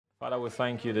Father, we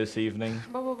thank you this evening.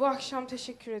 Baba bu akşam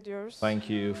teşekkür ediyoruz. Thank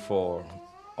you for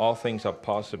all things are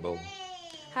possible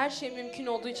Her şey mümkün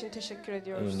olduğu için teşekkür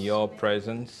ediyoruz. in your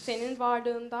presence. Senin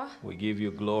varlığında We give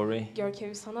you glory,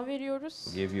 görkemi sana veriyoruz.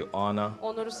 we give you honor.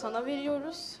 Onuru sana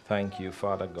veriyoruz. Thank you,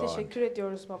 Father God. Teşekkür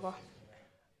ediyoruz baba.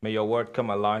 May your word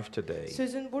come alive today.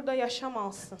 Sözün burada yaşam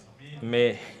alsın.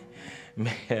 May,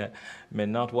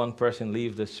 may not one person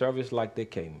leave the service like they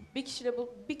came.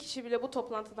 Bir kişi bile bu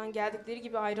toplantıdan geldikleri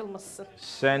gibi ayrılmasın.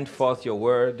 Send forth your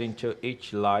word into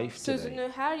each life today. Sözünü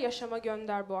her yaşama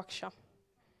gönder bu akşam.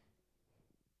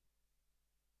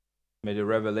 May the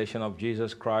revelation of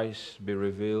Jesus Christ be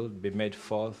revealed, be made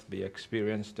forth, be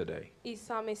experienced today.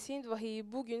 İsa Mesih'in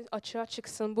vahiyi bugün açığa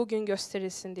çıksın, bugün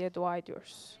gösterilsin diye dua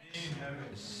ediyoruz.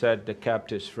 Set the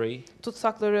captives free,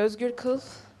 Tutsakları özgür kıl,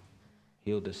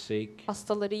 heal the sick,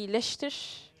 hastaları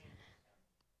iyileştir,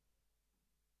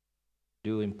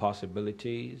 do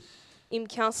impossibilities,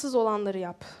 imkansız olanları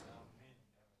yap.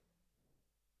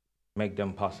 make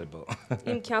them possible.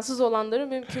 İmkansız olanları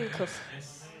mümkün kıl.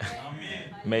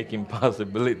 Make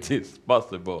impossibilities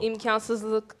possible.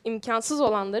 İmkansız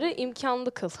olanları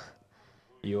imkanlı kıl.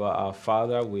 You are our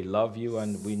Father, we love you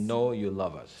and we know you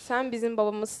love us. Sen bizim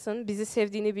babamızsın, bizi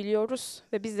sevdiğini biliyoruz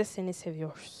ve biz de seni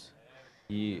seviyoruz.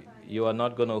 You are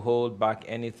not going to hold back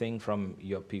anything from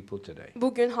your people today.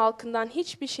 Bugün halkından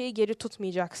hiçbir şeyi geri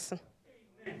tutmayacaksın.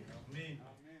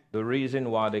 The reason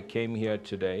why they came here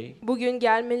today, Bugün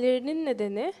gelmelerinin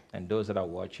nedeni and those that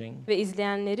are watching, ve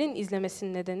izleyenlerin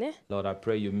izlemesinin nedeni, Lord, I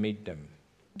pray you meet them.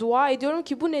 dua ediyorum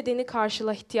ki bu nedeni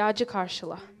karşıla, ihtiyacı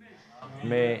karşıla.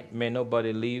 May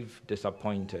nobody leave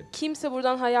disappointed. Kimse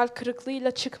buradan hayal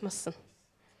kırıklığıyla çıkmasın.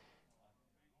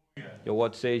 Your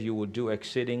word says you will do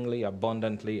exceedingly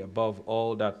abundantly above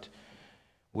all that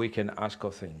we can ask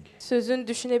or think. Sözün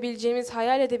düşünebileceğimiz,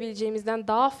 hayal edebileceğimizden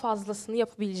daha fazlasını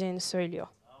yapabileceğini söylüyor.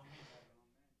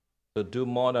 So do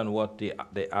more than what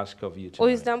they ask of you O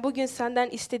tonight. yüzden bugün senden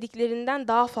istediklerinden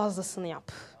daha fazlasını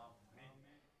yap.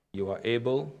 You are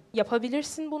able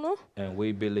Yapabilirsin bunu and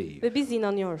we believe. ve biz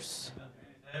inanıyoruz.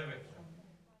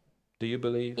 Do you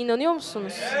believe? İnanıyor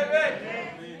musunuz?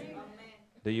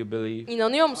 Do you believe?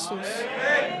 İnanıyor musunuz?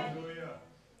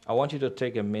 I want you to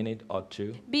take a minute or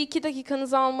two Bir iki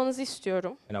dakikanızı almanızı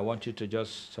istiyorum. and I want you to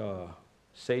just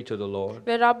say to the Lord,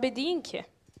 Ve Rabbe deyin ki,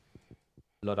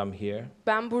 Lord, I'm here.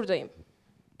 ben buradayım.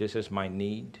 This is my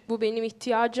need. Bu benim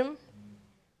ihtiyacım.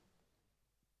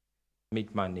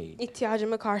 Meet my need.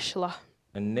 İhtiyacımı karşıla.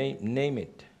 And name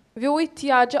it. Ve o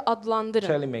ihtiyacı Tell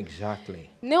adlandırın. him exactly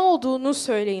Ne olduğunu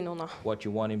söyleyin ona. what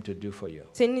you want him to do for you.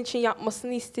 Senin için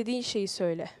yapmasını istediğin şeyi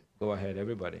söyle. Go ahead,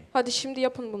 everybody. Hadi şimdi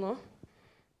yapın bunu.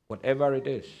 Whatever it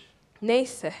is,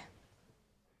 Neyse,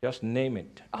 just name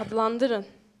it. adlandırın.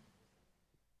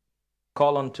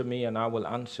 Call unto me and I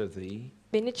will answer thee,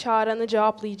 Beni çağıranı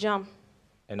cevaplayacağım.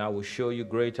 and I will show you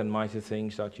great and mighty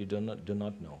things that you do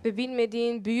not know. Ve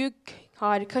bilmediğin büyük,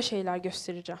 harika şeyler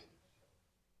göstereceğim.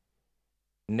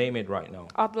 Name it right now.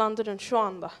 Adlandırın şu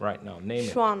anda. Right now. Name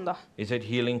it. Şu anda. Is it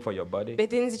healing for your body?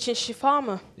 Bedeniniz için şifa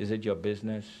mı? Is it your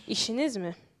business? İşiniz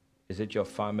mi? Is it your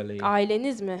family?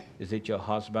 Aileniz mi? Is it your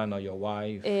husband or your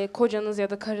wife? Kocanız ya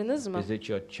da karınız mı? Is it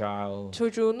your child?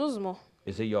 Çocuğunuz mu?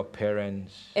 Is it your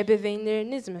parents?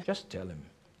 Ebeveynleriniz mi? Just tell him.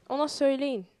 Ona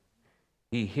söyleyin.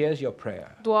 He hears your prayer.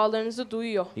 Dualarınızı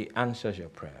duyuyor. He answers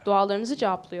your prayer. Dualarınızı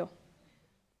cevaplıyor.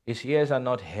 His ears are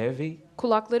not heavy.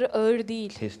 Kulakları ağır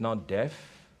değil. He's not deaf.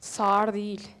 Sağır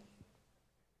değil.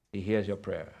 He hears your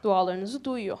prayer. Dualarınızı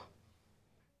duyuyor.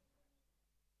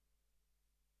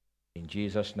 In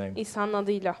Jesus' name. İsa'nın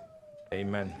adıyla.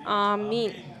 Amen.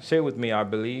 Amin. Say with me,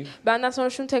 I believe, Benden sonra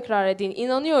şunu tekrar edin.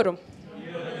 İnanıyorum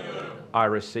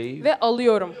I receive ve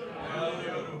alıyorum.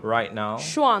 right now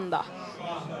Şu anda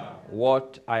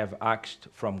what I have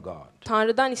asked from God.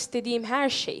 Tanrı'dan istediğim her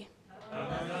şey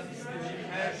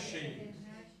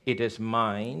It is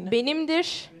mine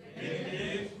benimdir.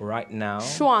 right now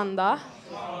Şu anda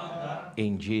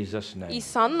in Jesus' name.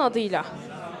 İsa'nın adıyla.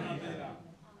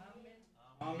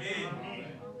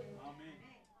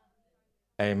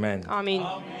 Amen. Amin.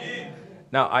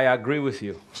 Now I agree with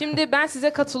you. Şimdi ben size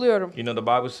katılıyorum. You know, the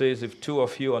Bible says if two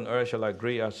of you on earth shall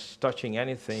agree as touching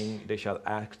anything, they shall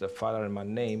ask the Father in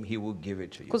my name, he will give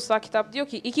it to you. Kutsal kitap diyor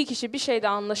ki iki kişi bir şeyde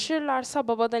anlaşırlarsa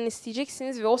babadan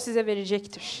isteyeceksiniz ve o size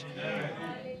verecektir.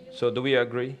 So do we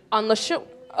agree?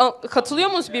 Katılıyor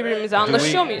muyuz birbirimize?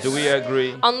 Anlaşıyor muyuz? Do we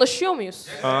agree? Anlaşıyor muyuz?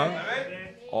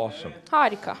 Awesome.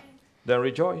 Harika. Then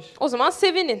rejoice. O zaman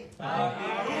sevinin. Amen.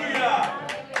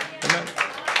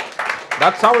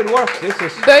 That's how it works. This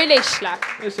is. Böyle işler.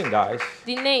 Listen, guys.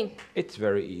 Dinleyin. It's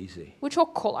very easy. Bu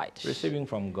çok kolaydır. Receiving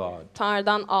from God.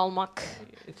 Tanrı'dan almak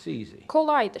It's easy.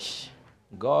 kolaydır.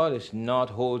 God is not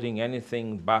holding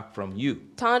anything back from you.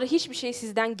 Tanrı hiçbir şey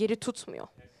sizden geri tutmuyor.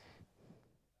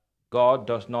 God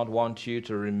does not want you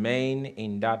to remain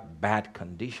in that bad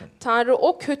condition. Tanrı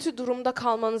o kötü durumda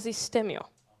kalmanızı istemiyor.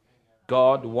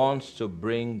 God wants to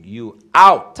bring you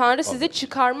out. Tanrı sizi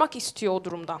çıkarmak istiyor o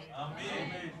durumdan.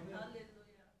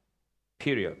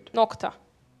 Period. Nokta.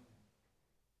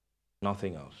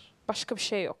 Nothing else. Başka bir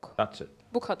şey yok. That's it.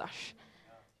 Bu kadar.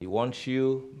 He wants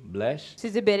you blessed.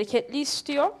 Sizi bereketli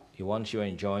istiyor. He wants you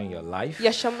enjoying your life.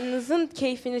 Yaşamınızın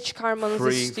keyfini çıkarmanızı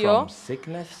Free istiyor. from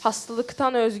sickness.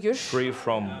 Hastalıktan özgür. Free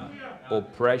from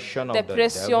oppression of the devil.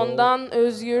 Depresyondan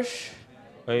özgür.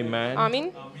 Amen.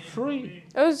 Amin. Free.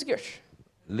 Özgür.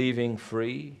 Living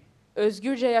free.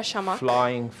 Özgürce yaşamak.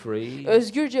 Flying free.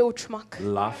 Özgürce uçmak.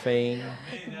 Laughing.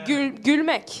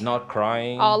 Gülmek. Not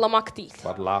crying. Ağlamak değil.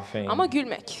 But laughing. Ama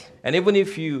gülmek. And even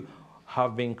if you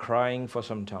have been crying for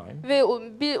some time. Ve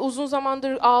bir uzun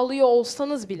zamandır ağlıyor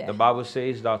olsanız bile. The Bible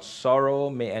says that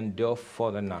sorrow may endure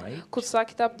for the night. Kutsal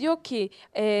kitap diyor ki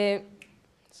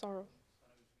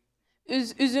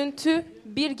üzüntü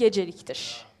bir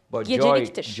geceliktir. But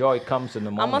Geceliktir. joy comes in the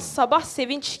morning. Ama sabah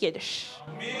sevinç gelir.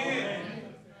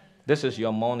 This is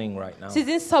your morning right now.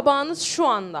 Sizin sabahınız şu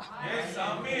anda.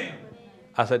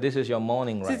 I said this is your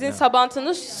morning right Sizin now.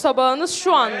 sabahınız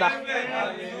şu anda.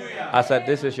 I said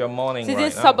this is your morning Sizin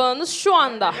right now. sabahınız şu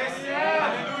anda.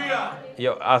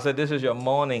 I said this is your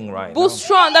morning right Bu now.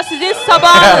 şu anda sizin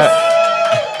sabahınız.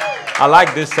 I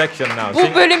like this section now.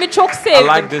 See? Bu bölümü çok I sevdim.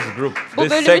 like this group.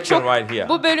 This section right here.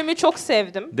 Bu bölümü çok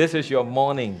sevdim. This is your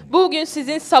morning. Bugün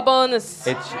sizin sabahınız.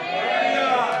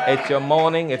 It's your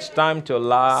morning. It's time to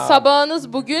laugh.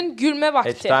 Sabahınız bugün gülme It's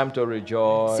vakti. time to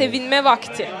rejoice. Sevinme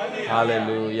vakti.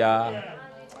 Hallelujah.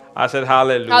 I said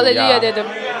hallelujah. Hallelujah dedim.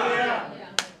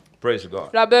 Praise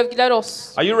God. Rabbe övgüler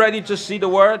olsun. Are you ready to see the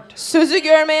word? Sözü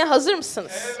görmeye hazır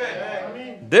mısınız?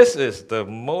 This is the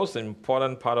most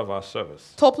important part of our service.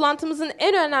 Toplantımızın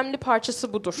en önemli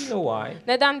parçası budur. You know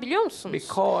why? Neden biliyor musunuz?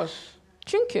 Because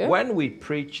Çünkü when we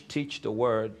preach, teach the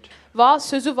word,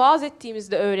 sözü vaaz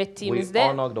ettiğimizde, we öğrettiğimizde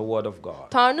honor the word of God.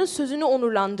 Tanrı'nın sözünü We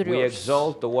onurlandırıyoruz.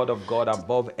 exalt the word of God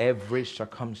above every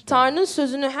circumstance. Tanrı'nın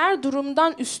sözünü her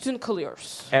durumdan üstün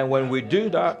kılıyoruz. And when we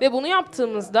do that, Ve bunu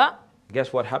yaptığımızda guess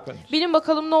what happens? bilin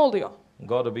bakalım ne oluyor?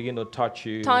 God will begin to touch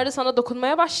you, Tanrı sana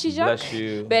dokunmaya başlayacak, bless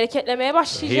you, bereketlemeye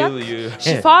başlayacak, heal you,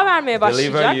 şifa vermeye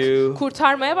deliver başlayacak, you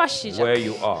kurtarmaya başlayacak. where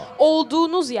you are.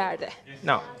 Olduğunuz yerde.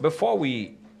 Now, before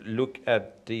we look at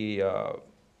the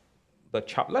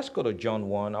chapter, let's go to John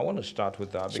 1. I want to start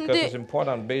with that because Şimdi- it's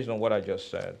important based on what I just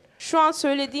said. Şu an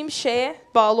söylediğim şeye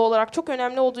bağlı olarak çok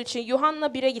önemli olduğu için Yuhanna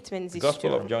 1'e gitmenizi Gospel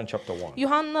istiyorum. of John chapter 1.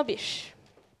 Yuhanna 1.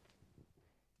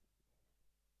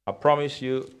 I promise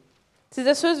you,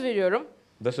 Size söz veriyorum.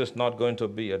 this is not going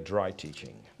to be a dry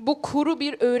teaching. Bu kuru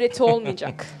bir öğreti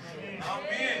olmayacak.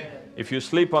 If you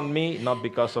sleep on me, not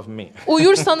because of me,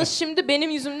 Uyursanız şimdi benim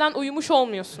yüzümden uyumuş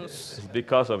olmuyorsunuz. it's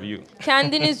because of you.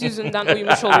 Kendiniz yüzünden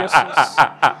uyumuş oluyorsunuz.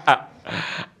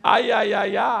 Ay ay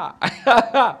ay ya.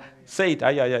 Say it.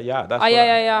 Ay ay ay ya. That's Ay what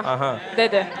ay ay ya Uh-huh.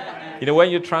 dedi. You know,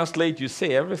 when you translate, you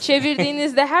say everything.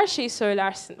 Çevirdiğinizde her şeyi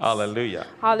söylersiniz. Hallelujah.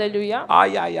 Hallelujah.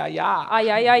 Ay ay ay ya.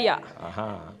 Ay ay ay ya.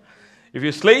 Uh-huh. If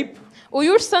you sleep,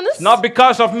 Uyursanız not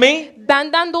because of me,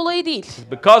 benden dolayı değil,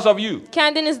 it's because of you.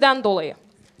 kendinizden dolayı.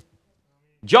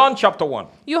 John chapter 1.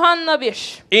 Yuhanna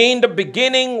 1. In the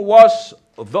beginning was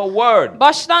the Word.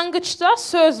 Başlangıçta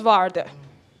söz vardı.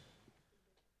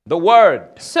 The Word.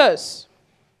 Söz.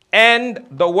 And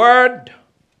the Word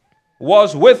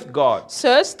was with God.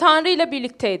 Söz Tanrı ile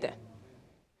birlikteydi.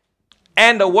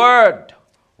 And the Word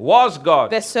was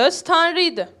God. Ve söz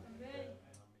Tanrı'ydı.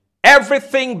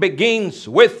 Everything begins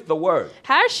with the Word.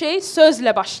 Her şey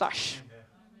sözle başlar.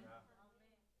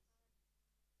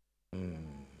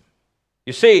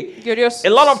 You see, Görüyorsunuz. a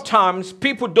lot of times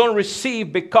people don't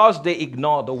receive because they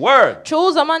ignore the Word.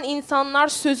 Çoğu zaman insanlar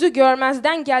sözü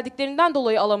görmezden geldiklerinden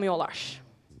dolayı alamıyorlar.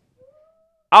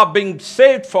 I've been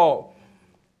saved for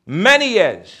many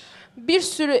years.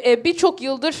 Birçok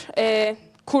yıldır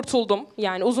kurtuldum,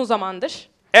 yani uzun zamandır.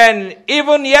 And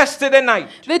even yesterday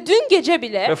night, Ve dün gece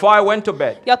bile before I went to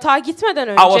bed, yatağa gitmeden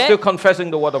I was still önce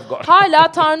confessing the Word of God.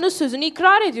 hala Tanrı'nın sözünü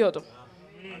ikrar ediyordum.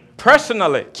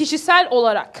 Personally, Kişisel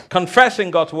olarak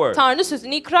confessing God's Word. Tanrı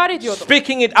sözünü ikrar ediyordum.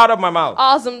 Speaking it out of my mouth.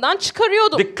 Ağzımdan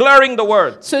çıkarıyordum. Declaring the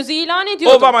Word Sözü ilan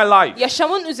ediyordum. over my life,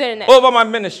 Yaşamın üzerine, over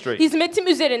my ministry. hizmetim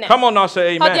üzerine. Come on now,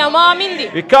 say Hadi amen. ama amin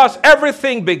deyin. Because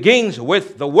everything begins with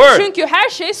the Word. Çünkü her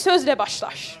şey sözle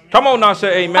başlar. Come on now,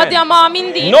 say amen. Hadi ama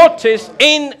amin deyin. Notice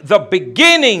in the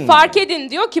beginning Fark edin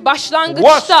diyor ki was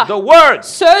başlangıçta the word.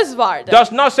 söz vardı.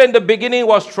 Does not say in the beginning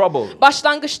was trouble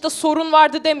Başlangıçta sorun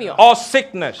vardı demiyor. or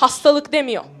sickness Hastalık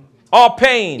demiyor. or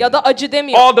pain Ya da acı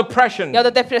demiyor. or depression. Ya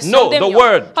da depresyon No, the demiyor.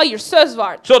 word. Hayır, söz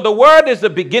vardı. So the word is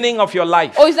the beginning of your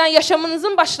life. O yüzden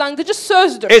yaşamınızın başlangıcı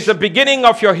sözdür. It's the beginning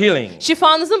of your healing.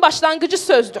 Şifanızın başlangıcı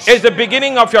sözdür. It's the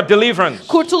beginning of your deliverance.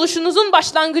 Kurtuluşunuzun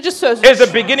başlangıcı sözdür. It's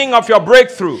the beginning of your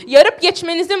breakthrough. Yarıp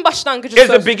geçmenizin başlangıcı It's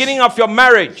the sözdür. beginning of your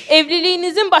marriage.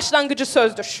 Evliliğinizin başlangıcı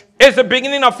sözdür. It's the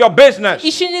beginning of your business.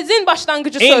 İşinizin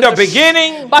başlangıcı In the sözdür.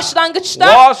 beginning Başlangıçta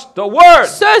was the word.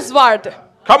 söz vardı.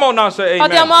 Come on now, say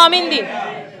Hadi ama amen. amin deyin.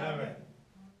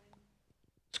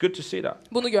 It's good to see that.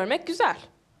 Bunu görmek güzel.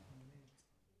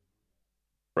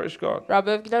 Praise God. Rab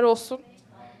övgüler olsun.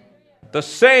 The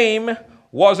same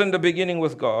was in the beginning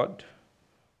with God.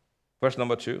 Verse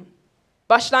number 2.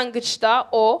 Başlangıçta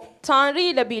o Tanrı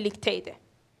ile birlikteydi.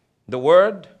 The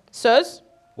word Söz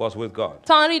was with God.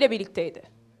 Tanrı ile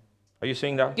birlikteydi. Are you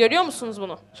seeing that? Görüyor musunuz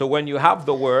bunu? So when you have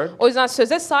the word, O yüzden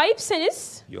söze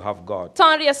sahipseniz you have God.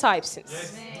 Tanrı'ya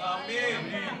sahipsiniz.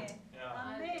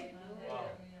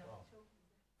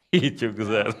 Çok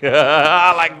güzel.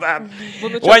 I like that.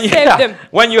 Bunu çok sevdim.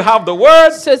 When you have the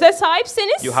word, Söze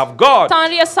sahipseniz you have God.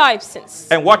 Tanrı'ya sahipsiniz.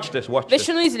 And watch this, watch Ve this.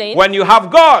 şunu izleyin. When you have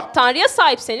God, Tanrı'ya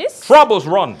sahipseniz troubles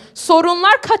run.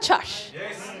 sorunlar kaçar.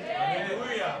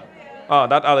 Oh,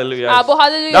 that hallelujah. Bu That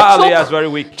hallelujah hallelujah is very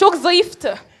weak. çok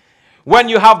zayıftı. When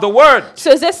you have the word,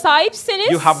 Söze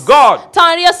sahipseniz you have God.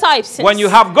 Tanrı'ya sahipsiniz. When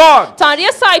you have God,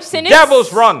 Tanrı'ya sahipseniz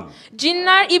devils run.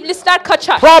 cinler, iblisler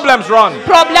kaçar. Problems run.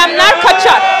 Problemler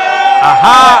kaçar.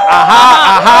 Aha,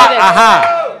 aha, aha, evet. aha.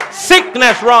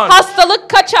 Sickness run. Hastalık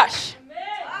kaçar.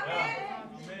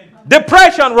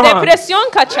 Depression run. Depresyon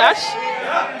kaçar.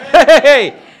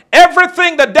 Hey,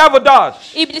 everything the devil does,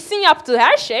 İblisin yaptığı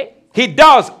her şey, he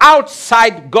does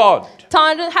outside God.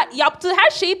 yaptığı her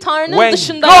şeyi Tanrı'nın When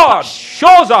dışında God yapar.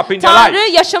 shows up in your Tanrı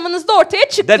life, yaşamınızda ortaya the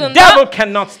çıktığında devil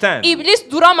cannot stand.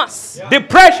 iblis duramaz.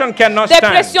 Depression cannot stand.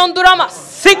 Depresyon duramaz.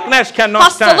 Sickness cannot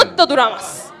Hastalık stand. da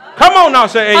duramaz. Come on now,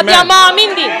 say Hadi amen. ama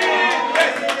amin deyin.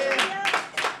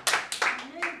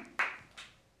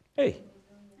 Hey,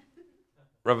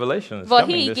 Revelation is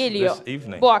Vahiy coming geliyor this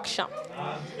evening. bu akşam.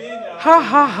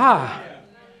 Ha ha ha.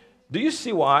 Do you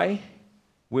see why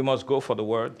we must go for the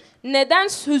word? Neden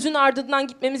sözün ardından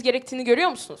gitmemiz gerektiğini görüyor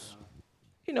musunuz?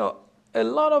 You know, a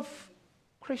lot of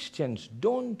Christians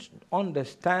don't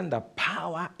understand the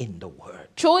power in the word.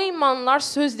 Çoğu imanlar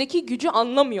sözdeki gücü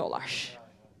anlamıyorlar.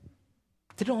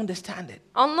 They don't understand it.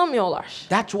 Anlamıyorlar.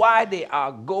 That's why they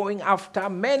are going after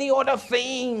many other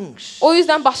things. O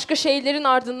yüzden başka şeylerin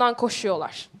ardından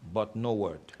koşuyorlar. But no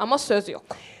word. Ama söz yok.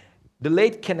 The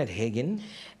late Kenneth Hagin,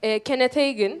 Kenneth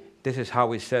Hagin this is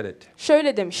how he said it.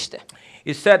 şöyle demişti.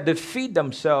 He said they feed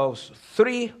themselves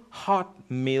 3 hot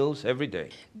meals every day.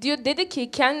 Dedi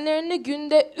ki kendilerini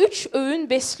günde 3 öğün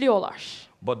besliyorlar.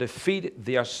 But they feed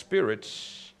their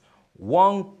spirits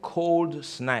 1 cold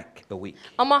snack a week.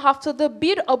 Ama haftada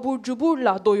bir abur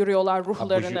cuburla doyuruyorlar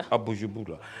ruhlarını.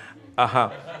 Abujubura.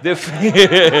 Aha.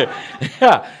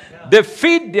 They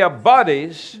feed their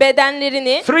bodies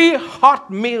Bedenlerini 3 hot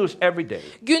meals every day.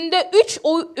 günde 3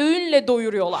 öğünle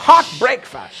doyuruyorlar. Hot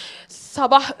breakfast.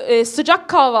 Sabah sıcak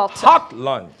kahvaltı, Hot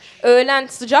lunch. öğlen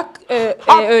sıcak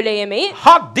öğle yemeği,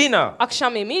 Hot dinner.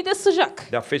 akşam yemeği de sıcak.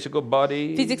 Their physical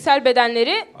body Fiziksel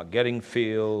bedenleri are getting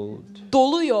filled,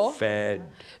 doluyor, fed,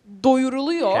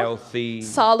 doyuruluyor, healthy,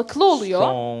 sağlıklı oluyor,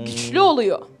 strong. güçlü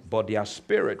oluyor. But their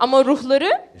spirit Ama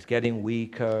ruhları is getting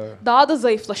weaker daha da and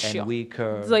zayıflaşıyor.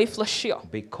 weaker Zayıflaşıyor.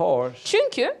 because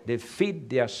Çünkü they feed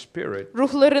their spirit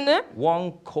ruhlarını 1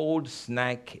 cold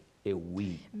snack a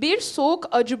week. bir soğuk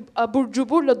abur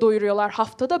cuburla doyuruyorlar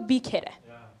haftada bir kere.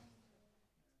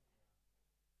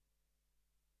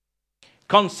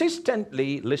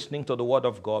 Consistently listening to the word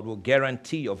of God will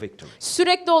guarantee your victory.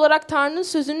 Sürekli olarak Tanrı'nın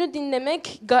sözünü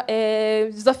dinlemek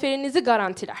zaferinizi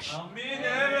garantiler.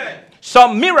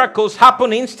 Some miracles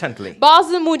happen instantly.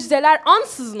 Bazı mucizeler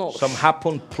ansızın olur. Some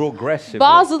happen progressively.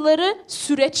 Bazıları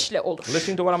süreçle olur.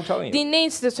 Listen to what I'm telling you. Dinleyin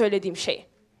size söylediğim şeyi.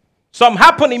 Some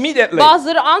happen immediately.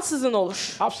 Bazıları ansızın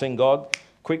olur. I've seen God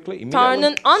quickly, immediately Tanrı'nın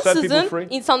set people ansızın free,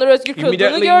 insanları özgür kıldığını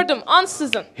Immediately. gördüm.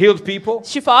 Ansızın. healed people,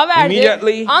 Şifa verdi.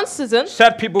 Immediately. Ansızın.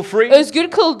 set people free.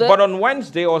 Özgür kıldı. But on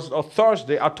Wednesday or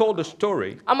Thursday, I told the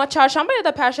story. Ama çarşamba ya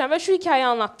da perşembe şu hikayeyi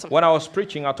anlattım. When I was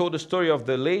preaching, I told the story of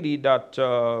the lady that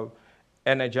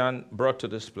Enejan brought to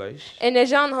this place.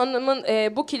 Enejan Hanım'ın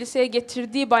bu kiliseye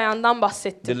getirdiği bayandan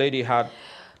bahsettim. The lady had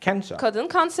cancer, Kadın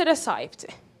kansere sahipti.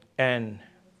 and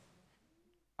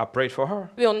I prayed for her.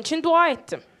 Ve onun için dua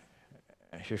ettim.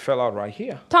 She fell out right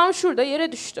here. Tam şurada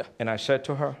yere düştü. And I said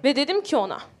to her, Ve dedim ki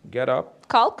ona, get up.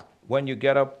 kalk. When you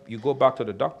get up, you go back to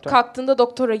the doctor. Kalktığında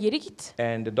doktora geri git.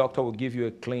 And the doctor will give you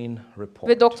a clean report.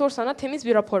 Ve doktor sana temiz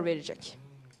bir rapor verecek.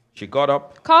 She got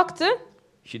up. Kalktı.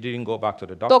 She didn't go back to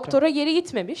the doctor. Doktora geri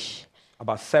gitmemiş.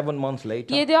 About 7 months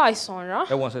later. 7 ay sonra.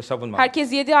 Everyone says 7 months.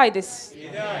 Herkes 7 ay desin.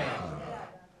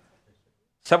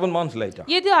 7 months later.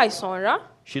 7 ay sonra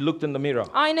She looked in the mirror.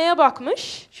 aynaya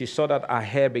bakmış. She saw that her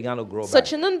hair began to grow back.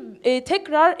 Saçının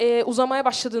tekrar uzamaya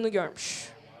başladığını görmüş.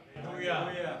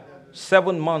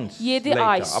 7 months 7 later.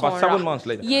 ay About 7 sonra. months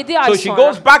later. 7 ay So she sonra.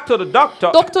 goes back to the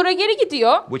doctor. Doktora geri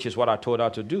gidiyor. Which is what I told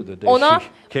her to do the day Ona she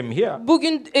came here.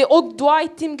 bugün o dua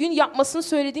ettiğim gün yapmasını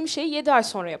söylediğim şeyi 7 ay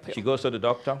sonra yapıyor. She goes to the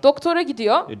doctor. Doktora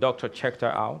gidiyor. The doctor checked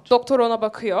her out Doktor ona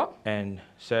bakıyor and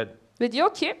said, ve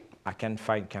diyor ki I can't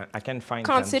find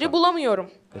kanseri cancer.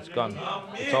 bulamıyorum. It's gone.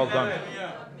 It's all gone.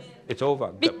 It's over.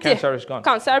 The Bitti. cancer is gone.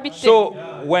 Kanser bitti. So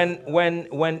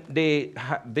when they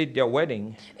did their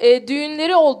wedding,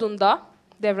 Düğünleri olduğunda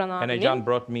Devran abinin, Enejan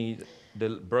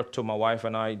brought to my wife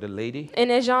and I the lady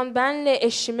Enejan benle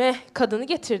eşime kadını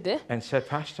getirdi and said,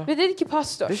 Pastor, ve dedi ki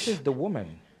pastör, this is the woman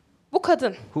bu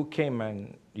kadın who came and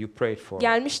you prayed for.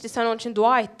 gelmişti, sen onun için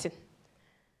dua ettin.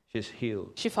 She's healed.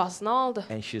 Şifasını aldı.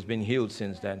 And she's been healed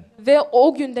since then. Ve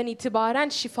o günden itibaren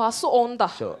şifası onda.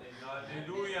 So,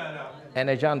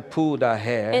 Enejan pulled her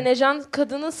hair Enejan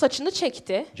kadının saçını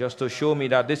çekti. just to show me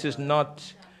that this is not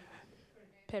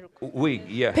Peruk. wig,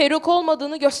 yeah. Peruk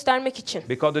olmadığını göstermek için.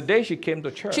 Because the day she came to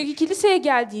church, Çünkü kiliseye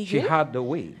geldiği she gün had the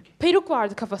wig. peruk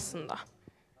vardı kafasında.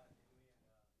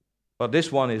 But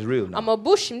this one is real now. Ama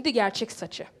bu şimdi gerçek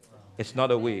saçı. It's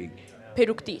not a wig.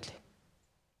 Peruk değil.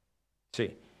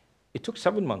 See, it took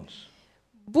 7 months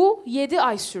Bu 7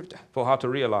 ay sürdü. for her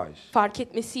to realize Fark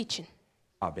etmesi için.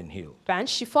 I've been healed. Ben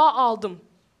şifa aldım.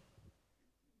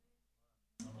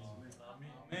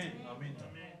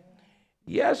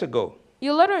 Years ago,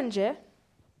 Yıllar önce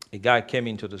a guy came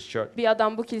into this church. bir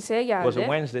adam bu kiliseye It was a geldi.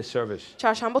 Wednesday service.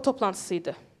 Çarşamba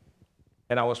toplantısıydı.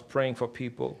 And I was praying for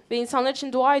people. Ve insanlar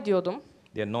için dua ediyordum.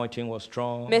 The anointing was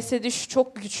strong. Mesaj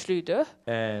çok güçlüydü.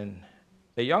 And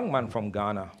a young man from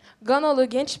Ghana Ganalı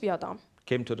genç bir adam.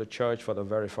 came to the church for the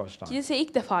very first time. Kiliseye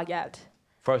ilk defa geldi.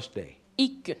 First day,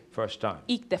 İlk gün. first time.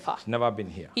 İlk defa. He's never been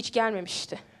here. Hiç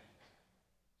gelmemişti.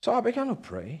 So I began to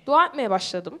pray. Dua etmeye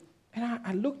başladım.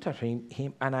 And I looked at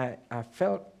him and I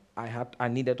felt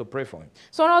I needed to pray for him.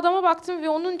 Sonra adama baktım ve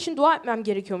onun için dua etmem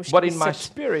gerekiyormuş But gibi in my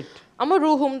hissettim. spirit, Ama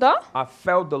ruhumda I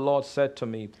felt the Lord said to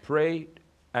me, pray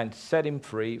and set him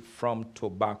free from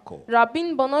tobacco.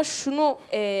 Rabbin bana şunu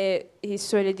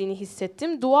söylediğini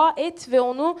hissettim. Dua et ve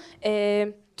onu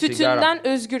tütünden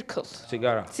özgür kıl.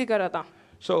 Cigarette. Sigaradan.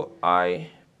 So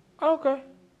okay.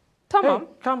 Tamam. Hey,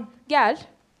 come. Gel.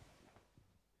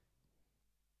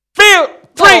 Feel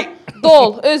free.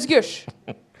 Dol. Özgür.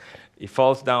 He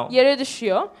falls down. Yere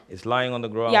düşüyor. He's lying on the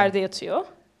ground. Yerde yatıyor.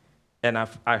 And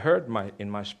I heard in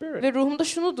my spirit, Ve ruhumda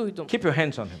şunu duydum. keep your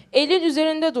hands on him. Elin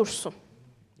üzerinde dursun.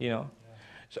 You know.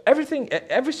 So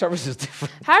every service is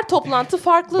different. Her toplantı But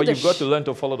you've got farklıdır. to learn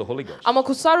to follow the Holy Ghost. Ama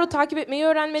kutsal ruhu takip etmeyi So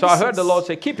I heard the öğrenmelisiniz. Lord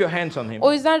say, keep your hands on him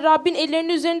O yüzden Rabbin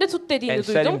ellerini üzerinde tut and dediğini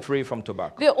set him duydum. free from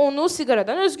tobacco. Ve onu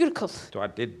sigaradan özgür kıl. So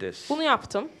I did this. Bunu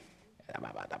yaptım.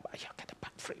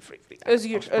 Free.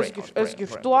 Özgür, özgür.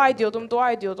 Dua ediyordum.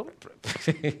 Dua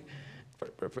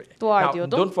Now,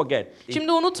 ediyordum. don't forget, Şimdi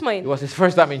it unutmayın. was his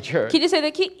first time in church.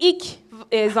 Kilisedeki ilk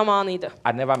zamanıydı.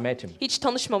 I never met him. Hiç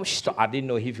tanışmamıştım. I didn't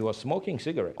know if he was smoking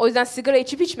cigarette. O yüzden sigara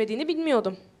içip içmediğini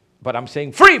bilmiyordum. But I'm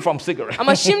saying free from cigarette.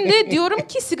 Ama şimdi diyorum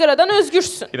ki sigaradan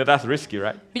özgürsün. You know, that's risky,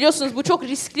 right? Biliyorsunuz bu çok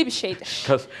riskli bir şeydir.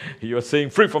 Because you're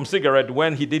saying free from cigarette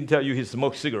when he didn't tell you he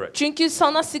smoked cigarette. Çünkü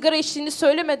sana sigara içtiğini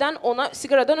söylemeden ona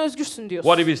sigaradan özgürsün diyorsun.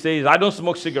 What if he says, I don't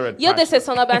smoke cigarette? Ya Pastor? dese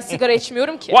sana ben sigara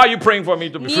içmiyorum ki. Why are you praying for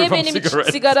me to be free Niye from benim için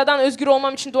cigarette? sigaradan özgür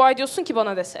olmam için dua ediyorsun ki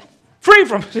bana dese. Free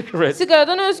from cigarette.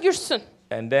 Sigaradan özgürsün.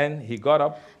 And then he got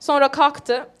up. Sonra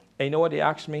kalktı And you know what he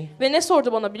asked me? ve ne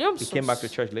sordu bana biliyor He came back to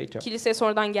musunuz? church later. Kiliseye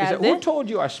sonradan He said, who geldi. told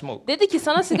you I smoke? Dedi ki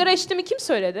sana sigara içtiğimi kim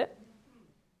söyledi?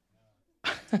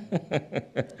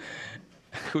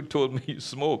 Who told me you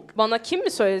smoke? Bana kim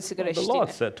mi söyledi sigara The Lord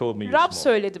içtiğini? told me you Rab smoke.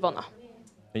 söyledi bana.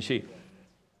 You see,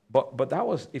 but that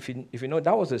was if you know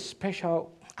that was a special.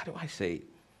 How do I say it?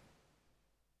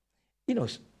 You know,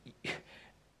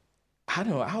 I don't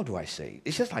know how do I say it.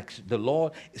 It's just like the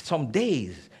Lord. Some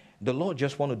days the Lord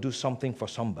just want to do something for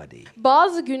somebody.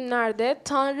 Bazı günlerde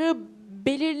Tanrı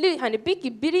belirli hani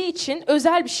biri için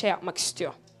özel bir şey yapmak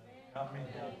istiyor.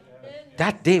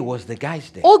 That day was the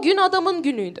guy's day. O gün adamın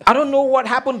günüydü. I don't know what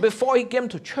happened before he came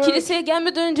to church. Kiliseye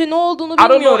gelmeden önce ne olduğunu I don't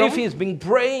know bilmiyorum. if he's been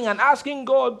praying and asking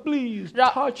God, please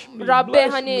touch me, Rabbe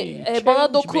bless hani me, bana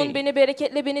change dokun, me. beni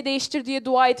bereketle, beni değiştir diye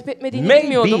dua edip etmediğini Maybe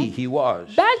bilmiyordum. he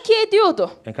was. Belki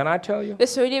ediyordu. And can I tell you? Ve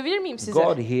söyleyebilir miyim size?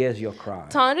 God hears your cry.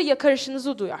 Tanrı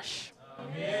yakarışınızı duyar.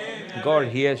 God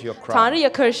hears your cry. Tanrı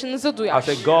yakarışınızı I duyar.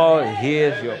 say, God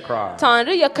hears your cry.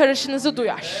 Tanrı yakarışınızı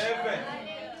duyar.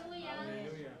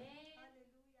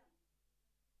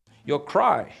 Your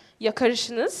cry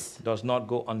Yakarışınız, does not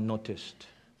go unnoticed.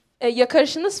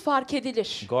 yakarışınız fark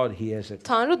edilir. God hears it.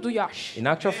 Tanrı duyar. In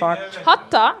actual fact,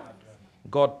 Hatta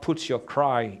God puts your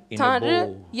cry in a Tanrı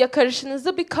bowl.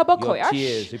 yakarışınızı bir kaba Your koyar.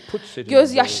 tears, He puts it in a bowl.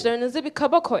 Gözyaşlarınızı bir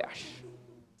kaba koyar.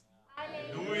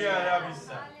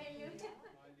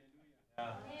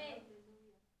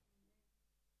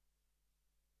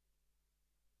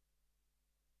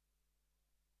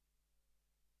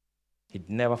 He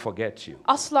never forgets you.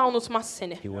 Asla unutmaz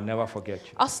seni. He will never forget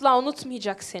you. Asla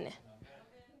unutmayacak seni.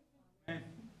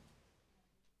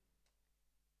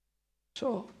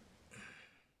 So,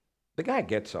 the guy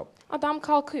gets up. Adam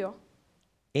kalkıyor.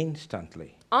 Instantly,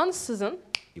 Ansızın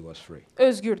he was free.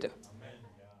 özgürdü.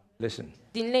 Listen,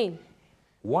 Dinleyin.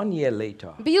 1 year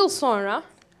later, Bir yıl sonra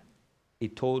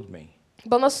he told me,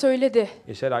 bana söyledi.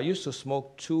 he said, I used to smoke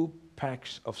 2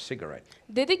 packs of cigarette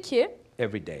Dedi ki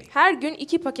every day. her gün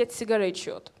 2 paket sigara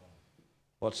içiyordu.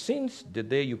 But since the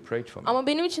day you prayed for me, Ama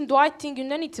benim için dua ettiğin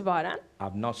günden itibaren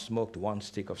I've not smoked 1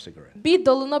 stick of cigarette. bir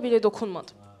dalına bile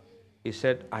dokunmadım. He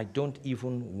said, I don't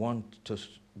even want to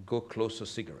go close to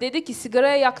cigarette. Dedi ki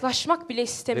sigaraya yaklaşmak bile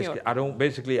istemiyorum.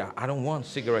 Basically, I don't want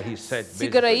cigarette, he said.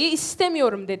 Sigarayı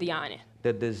istemiyorum dedi yani.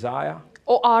 The desire,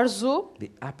 O arzu, the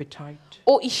appetite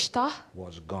o iştah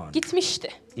was gone. gitmişti.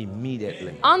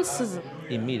 Immediately. Ansızın,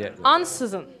 Immediately.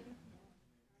 ansızın.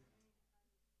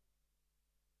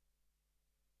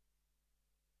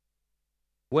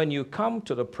 When you come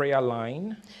to the prayer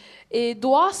line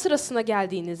Dua sırasına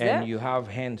geldiğinizde and you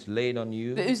have hands laid on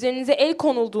you, ve üzerinize el or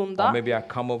konulduğunda maybe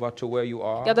I come over to where you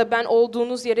are, ya da ben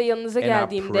olduğunuz yere yanınıza And I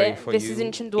geldiğimde pray for ve you sizin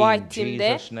için dua in ettiğimde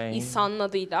Jesus' name. İsa'nın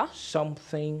adıyla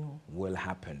something will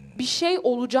happen. bir şey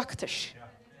olacaktır.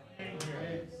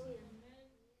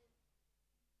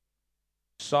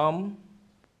 Some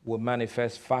will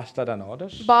manifest faster than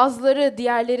others, Bazıları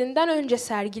diğerlerinden önce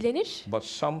sergilenir but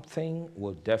something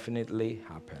will definitely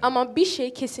happen. ama bir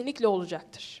şey kesinlikle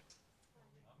olacaktır.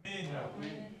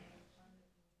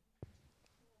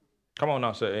 Come on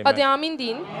now, say amen. Hadi amin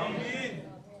deyin.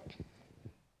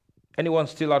 Anyone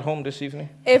still at home this evening?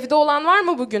 Evde olan var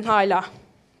mı bugün hala?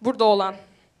 Burada olan.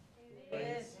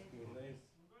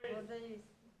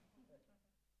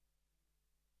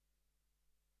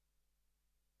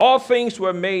 All things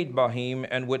were made by him,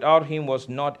 and without him was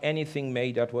not anything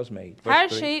made that was made. Verse Her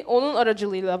 3. şey onun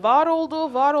aracılığıyla var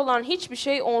oldu. Var olan hiçbir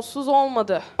şey onsuz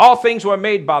olmadı. All things were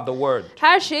made by the word.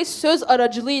 Her şey söz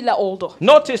aracılığıyla oldu.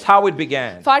 Notice how it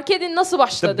began. Fark edin nasıl The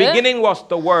başladı? beginning was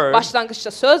the word.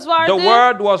 Başlangıçta söz vardı. The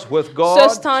word was with God.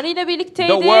 Söz Tanrı ile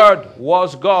birlikteydi. The word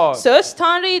was God. Söz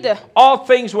Tanrı'ydı. All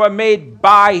things were made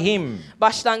by him.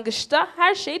 Başlangıçta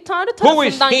her şey Tanrı Who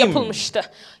is tarafından him? yapılmıştı.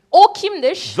 O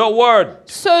kimdir? The word.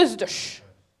 Sözdür.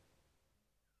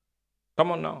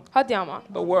 Come on now. Hadi ama.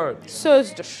 The word.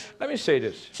 Sözdür. Let me say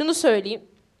this. Şunu söyleyeyim.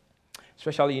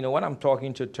 Especially, when I'm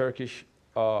talking to Turkish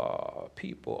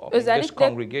people in this Özellikle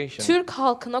congregation, Türk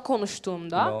halkına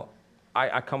konuştuğumda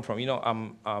I come from,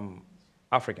 I'm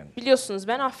African. biliyorsunuz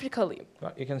ben Afrikalıyım.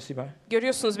 You can see my.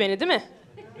 Görüyorsunuz beni değil mi?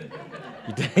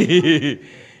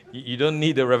 You don't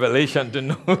need a revelation to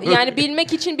know. Yani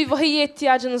bilmek için bir vahiye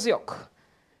ihtiyacınız yok.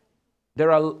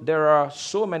 There are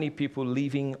so many people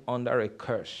living under a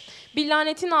curse. Bir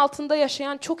lanetin altında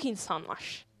yaşayan çok insan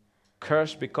var.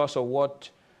 Curse because of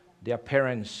what their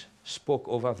parents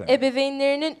spoke over them.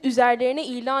 Ebeveynlerinin üzerlerine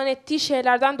ilan ettiği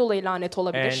şeylerden dolayı lanet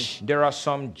olabilir. And there are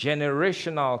some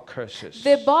generational curses.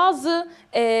 Ve bazı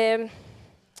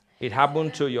It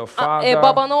happened to your father.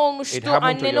 babana olmuştu, It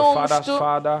happened to annene your father's olmuştu.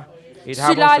 father. It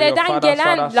happened to your Sülaleden father's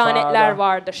gelen father's lanetler father.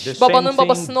 vardır. The same Babanın thing,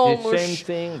 babasına the olmuş. same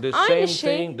thing, the Aynı same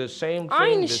şey, thing, the same thing,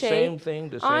 aynı the şey, same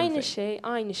thing, the same aynı thing. şey,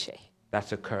 aynı şey.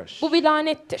 That's a curse. Bu bir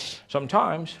lanettir.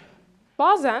 Sometimes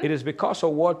Bazen it is because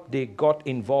of what they got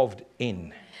involved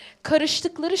in.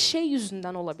 karıştıkları şey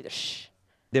yüzünden olabilir.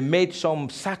 They made some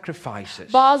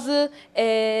sacrifices. Bazı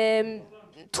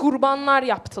turbanlar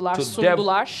yaptılar, To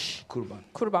sundular.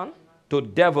 Kurban.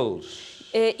 To devils.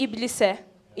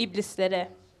 İblislere.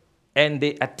 And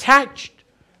they attached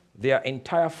their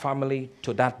entire family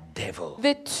to that devil.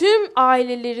 Ve tüm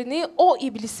ailelerini o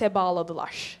iblise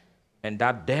bağladılar. And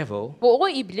that devil Bu o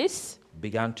iblis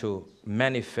began to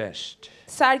manifest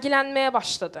sergilenmeye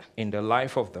başladı. in the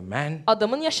life of the man,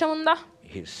 Adamın yaşamında,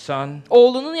 his son,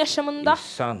 oğlunun yaşamında, his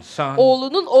son,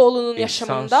 oğlunun oğlunun his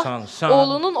yaşamında, son,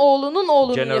 oğlunun oğlunun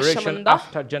oğlunun generation yaşamında,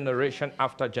 after generation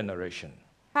after generation.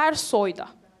 her soyda,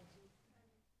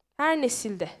 her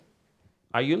nesilde.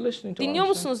 Are you listening to what Dinliyor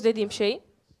I'm saying? musunuz dediğim şeyi?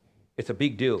 It's a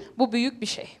big deal. Bu büyük bir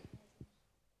şey.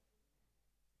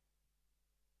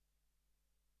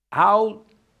 How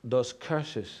does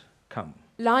curses come?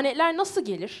 Lanetler nasıl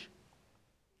gelir?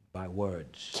 By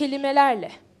words.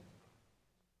 Kelimelerle.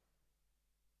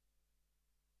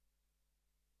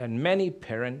 And many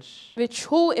parents Ve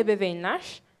çoğu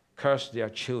ebeveynler curse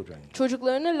their children.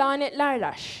 çocuklarını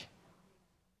lanetlerler.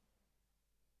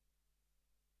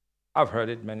 I've heard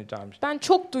it many times Ben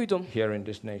çok duydum here in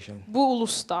this nation. bu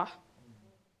ulusta.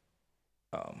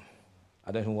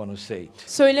 I don't even want to say it.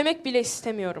 Söylemek bile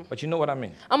istemiyorum. But you know what I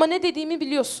mean. Ama ne dediğimi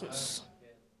biliyorsunuz.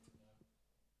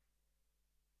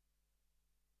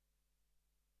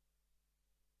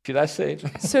 Should I say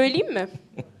it? Söyleyeyim mi?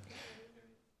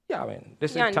 Yeah, I mean,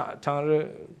 this Yani- is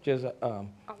Tanrı ceza.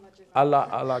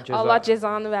 Allah ceza. Allah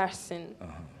cezanı versin.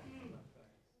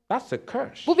 That's a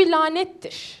curse. Bu bir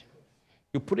lanettir.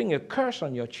 You're putting a curse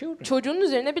on your children. Çocuğun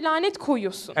üzerine bir lanet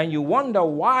koyuyorsun. And you wonder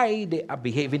why they are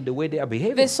behaving the way they are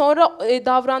behaving. Ve sonra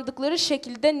davrandıkları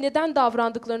şekilde neden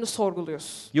davrandıklarını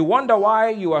sorguluyorsun. You wonder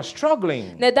why you are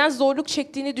struggling. Neden zorluk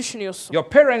çektiğini düşünüyorsun. Your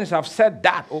parents have said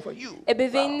that over you.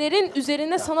 Ebeveynlerin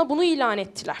üzerine sana bunu ilan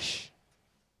ettiler.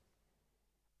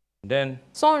 Then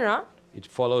Sonra it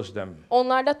follows them.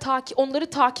 onları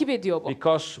takip ediyor bu.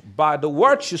 Because by the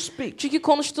words you speak, Çünkü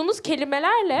konuştuğunuz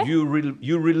kelimelerle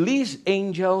you release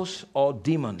angels or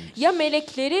demons. ya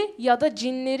melekleri ya da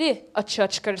cinleri açığa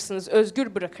çıkarırsınız,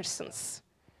 özgür bırakırsınız.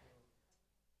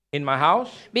 In my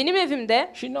house, Benim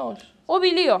evimde she knows. o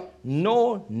biliyor.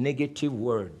 No negative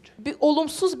word. Bir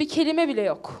olumsuz bir kelime bile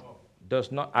yok.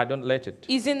 I don't let it.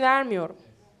 İzin vermiyorum.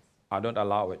 I don't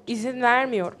allow it. İzin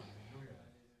vermiyorum.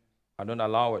 I don't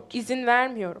allow it. İzin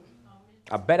vermiyorum.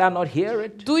 I better not hear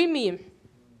it. Duymayayım.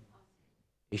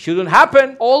 It shouldn't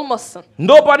happen. Olmasın.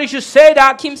 Nobody should say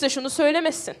that. Kimse şunu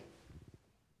söylemesin.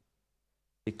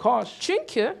 Because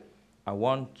Çünkü I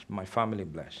want my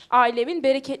family blessed. ailemin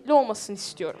bereketli olmasını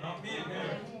istiyorum.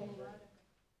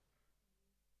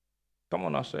 Come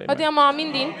on, I say Hadi amen. ama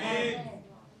amin deyin.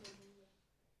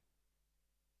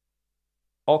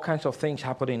 All kinds of things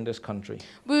happen in this country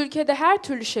Bu ülkede her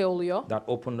türlü şey oluyor. that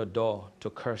open the door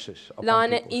to curses upon Lanet,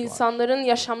 people's lives. insanların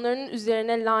yaşamlarının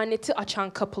üzerine laneti açan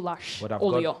kapılar But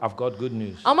oluyor. I've got good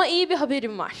news. Ama iyi bir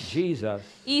haberim var. Jesus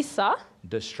İsa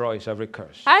destroys every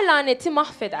curse. her laneti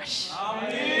mahveder.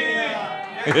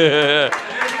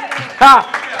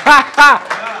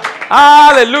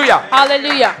 Hallelujah.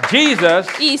 Haleluya. Jesus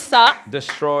İsa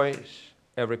destroys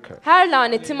every curse. her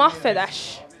laneti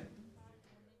mahveder.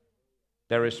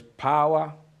 There is power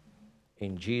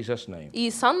in Jesus' name.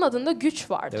 İsa'nın adında güç There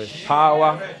vardır. is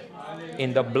power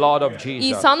in the blood of Jesus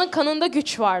İsa'nın kanında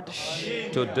güç vardır.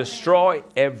 to destroy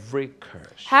every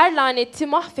curse. Her laneti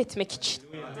mahvetmek için.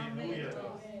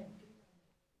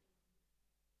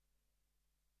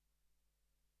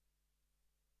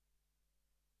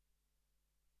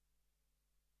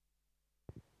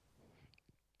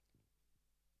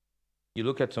 You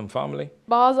look at some family.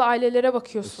 Bazı ailelere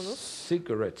bakıyorsunuz.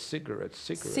 Cigarette.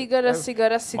 Sigara,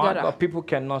 sigara, My sigara. God,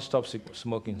 people cannot stop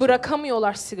smoking.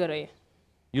 Bırakamıyorlar sigarayı.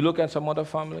 You look at some other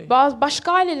family.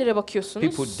 Başka ailelere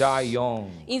bakıyorsunuz. People die young.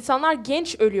 İnsanlar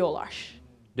genç ölüyorlar.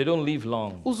 They don't live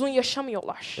long. Uzun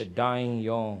yaşamıyorlar. They're dying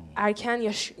young. Erken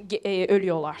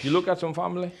ölüyorlar. You look at some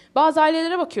family. Bazı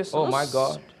ailelere bakıyorsunuz. Oh my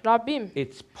God. Rabbim,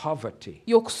 It's poverty.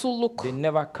 yoksulluk. They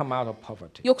never come out of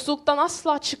poverty. Yoksulluktan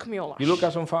asla çıkmıyorlar. You look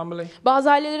at some family.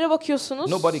 Bazı ailelere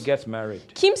bakıyorsunuz. Nobody gets married.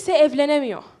 Kimse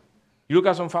evlenemiyor. You look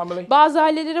at some family. Bazı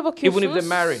ailelere Even if bakıyorsunuz. they're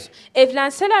married,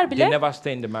 Evlenseler they bile never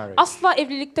stay in the marriage. asla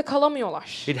evlilikte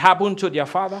kalamıyorlar. It happened to their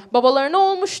father. Babalarına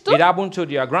olmuştu. It happened to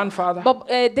their grandfather.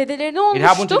 Dedelerine It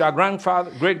happened to olmuştu. their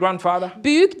grandfather, great grandfather.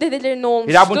 Büyük dedelerine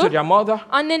It happened to olmuştu. their mother.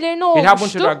 Annelerine It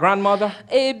happened to their olmuştu. grandmother.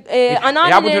 It happened to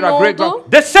Anneannelerine their great oldu.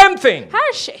 grand. The same thing.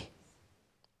 Her şey.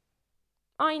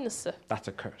 Aynısı. That's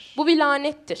a curse. Bu bir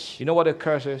lanettir. You know what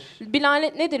a curse is? Bir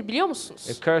lanet nedir biliyor musunuz?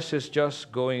 A curse is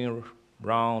just going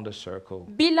round the circle.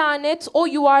 Bir lanet o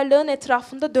yuvarlağın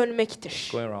etrafında dönmektir.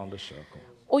 Going round the circle.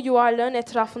 O yuvarlağın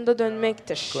etrafında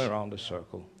dönmektir. Going round the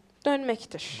circle.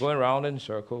 Dönmektir. Going round in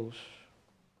circles.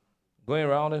 Going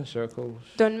round in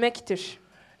circles. Dönmektir.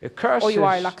 A curse O is,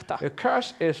 yuvarlakta. a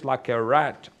curse is like a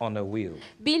rat on a wheel.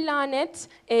 Bir lanet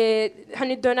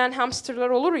hani dönen hamsterlar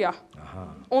olur ya.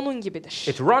 Onun gibidir.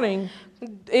 It's running,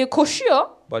 Koşuyor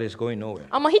but it's going nowhere.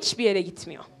 ama hiçbir yere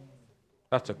gitmiyor.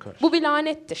 That's a curse. Bu bir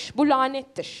lanettir. Bu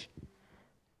lanettir.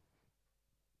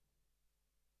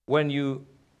 When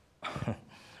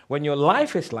your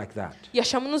life is like that,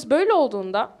 Yaşamınız böyle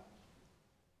olduğunda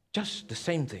just the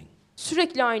same thing.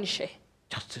 sürekli aynı şey.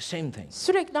 Just the same thing.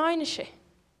 Sürekli aynı şey.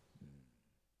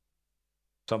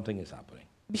 Something is happening.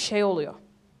 Bir şey oluyor.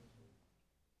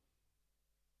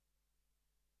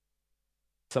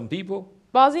 Some people,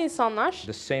 Bazı insanlar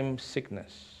the same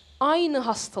sickness aynı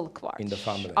hastalık var in the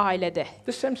family. ailede.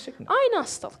 The same sickness. Aynı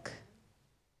hastalık.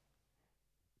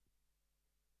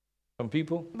 Some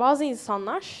people, Bazı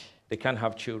insanlar they can't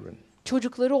have children.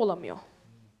 çocukları olamıyor.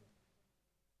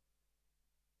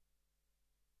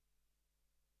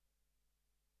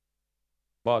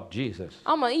 But Jesus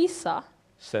Ama İsa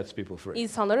sets people free.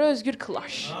 insanları özgür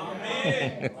kılar.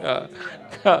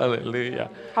 Hallelujah.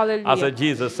 I Hallelujah. said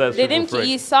Jesus sets Dedim people ki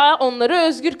free. İsa onları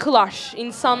özgür kılar.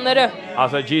 İnsanları.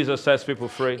 I said Jesus sets people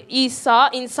free. İsa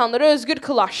insanları özgür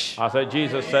kılar. I said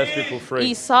Jesus sets people free.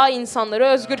 İsa insanları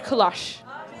özgür kılar.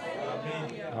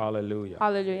 Hallelujah.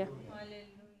 Hallelujah.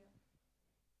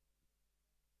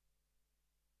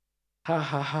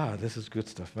 Ha ha ha. This is good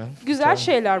stuff, man. Güzel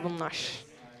şeyler bunlar.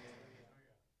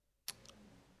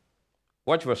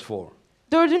 Watch verse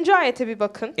 4. 4. ayete bir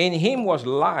bakın. In him was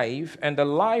life, and the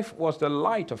life was the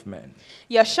light of men.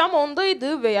 Yaşam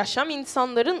ondaydı ve yaşam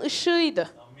insanların ışığıydı.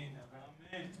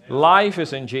 Life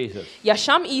is in Jesus.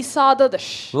 Yaşam İsa'dadır.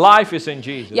 Life is in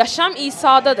Jesus. Yaşam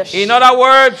İsa'dadır. In other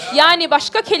words, Yani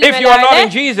başka if you are not in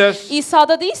kelimelerle Jesus,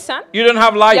 İsa'da değilsen you don't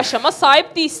have life. yaşama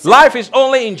sahip değilsin. Life is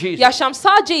only in Jesus. Yaşam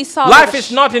sadece Life is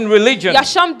İsa'dadır. not in religion.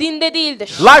 Yaşam dinde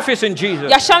değildir. Life is in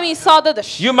Jesus. Yaşam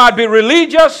İsa'dadır. You might be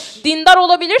religious, Dindar but if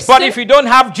olabilirsin you don't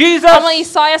have ama Jesus,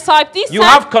 İsa'ya sahip you değilsen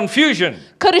have confusion.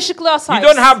 karışıklığa You don't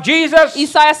sahipsin. have Jesus,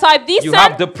 İsa'ya sahip you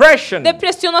have değilsen depression.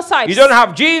 depresyona You sahipsin. don't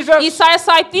have Jesus, İsa'ya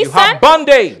sahip you değilsen have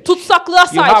bondage. tutsaklığa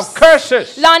You have sahipsin.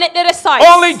 curses. Lanetlere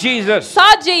sahipsin. Only Jesus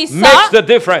Sadece İsa makes the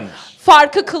difference.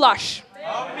 farkı kılar.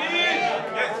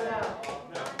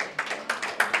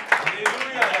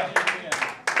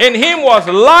 In him was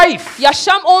life,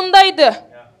 Yaşam ondaydı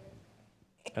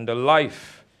and the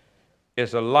life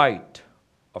is the light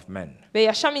of men. ve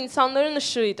yaşam insanların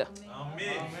ışığıydı.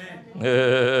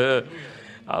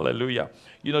 Hallelujah.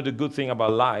 You know the good thing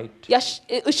about light.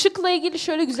 Işıkla ilgili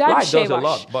şöyle güzel bir Light şey does a var.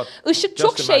 lot, but Işık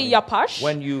çok just şey imagine, yapar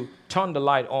when you turn the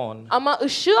light on, ama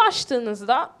ışığı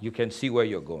açtığınızda you can see where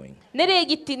you're going. nereye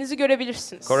gittiğinizi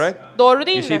görebilirsiniz. Correct? Doğru You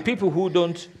değil see, mi? people who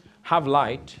don't have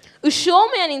light, Işığı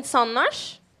olmayan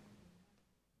insanlar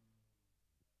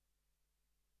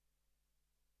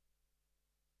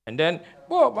and then,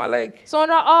 oh, my leg.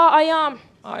 sonra ayağım.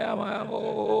 I am,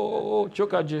 oh,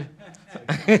 çok acı.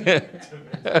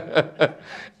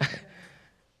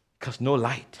 Because no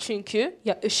light. Çünkü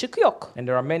ya ışık yok. And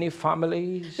there are many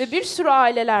families, Ve bir sürü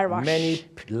aileler var. many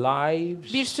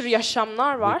lives Bir sürü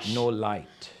yaşamlar var. with no light.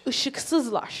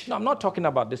 Işıksızlar. No, I'm not talking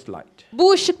about this light.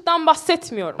 Bu ışıktan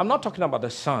bahsetmiyorum. I'm not talking about the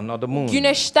sun or the moon.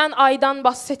 Güneşten, aydan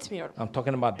bahsetmiyorum. I'm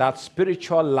talking about that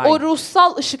spiritual O light.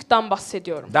 ruhsal ışıktan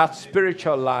bahsediyorum. That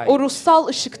spiritual light. O ruhsal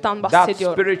ışıktan That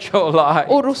bahsediyorum. spiritual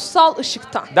light. O ruhsal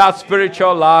ışıktan. That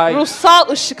spiritual light. Ruhsal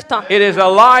ışıktan. It is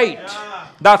a light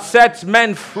that sets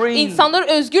men free. İnsanları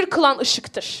özgür kılan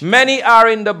ışıktır. Many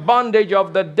are in the bondage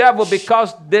of the devil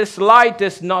because this light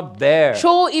is not there.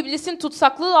 Çoğu iblisin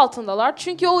tutsaklığı altındalar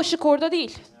çünkü o ışık orada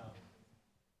değil.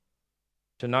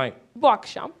 Tonight, Bu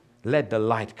akşam let the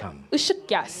light come. ışık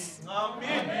gelsin.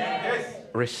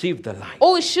 Receive the light.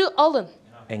 O ışığı alın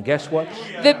And guess what?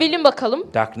 ve bilin bakalım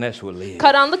Darkness will leave.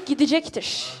 karanlık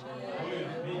gidecektir.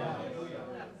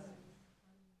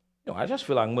 I just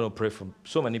feel like I'm going to pray for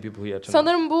so many people here tonight.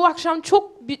 Sanırım bu akşam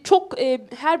çok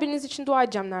her biriniz için dua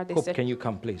edeceğim Hope, neredeyse. can you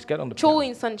come please? Get on the Çoğu piano.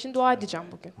 insan için dua edeceğim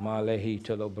bugün. Malehi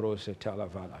telobrose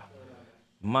talavala.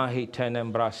 Mahi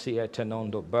tenem brasia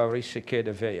tenondo barisi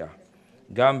kedeveya.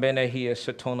 Gambene hiye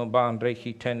setono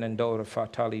bandreki tenendora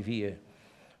fatali vie.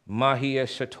 Mahiye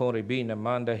setori bina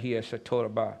manda hiye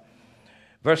setorba.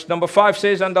 Verse number 5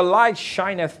 says, and the light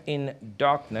shineth in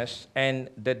darkness, and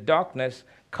the darkness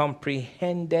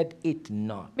comprehended it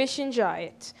not. 5.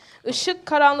 ayet. Işık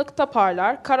karanlıkta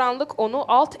parlar, karanlık onu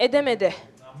alt edemedi.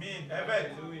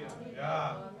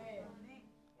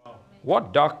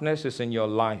 What darkness is in your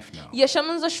life now?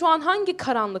 Yaşamınızda şu an hangi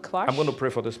karanlık var? I'm going to pray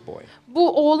for this boy.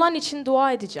 Bu oğlan için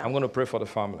dua edeceğim. I'm going to pray for the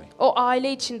family. O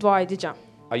aile için dua edeceğim.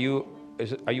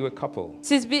 Are you a couple?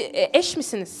 Siz bir eş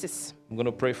misiniz siz? I'm going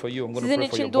to pray for you. I'm going to Sizin pray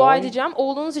for your için dua boy. edeceğim,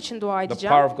 oğlunuz için dua The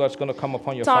edeceğim. power of God is going to come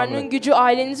upon your Tanrı'nın family. gücü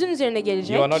ailenizin üzerine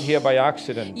gelecek. You are not here by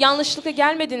accident. Yanlışlıkla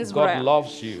gelmediniz God buraya.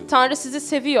 loves you. Tanrı sizi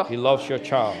seviyor. He loves your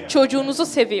child. Çocuğunuzu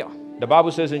seviyor. The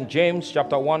Bible says in James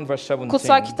chapter 1 verse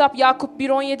Kutsal 17, kitap Yakup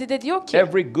 1:17'de diyor ki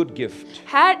every good gift,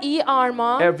 her iyi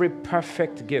armağan, every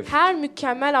perfect gift her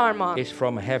mükemmel armağan is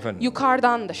from heaven,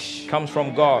 yukarıdandır. comes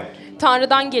from God.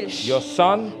 Tanrı'dan gelir. Your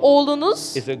son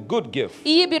Oğlunuz is a good gift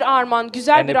iyi bir armağan,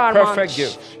 güzel and bir a armağandır. perfect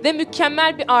gift Ve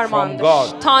mükemmel bir armağandır.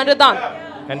 God. Tanrı'dan.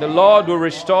 and the Lord will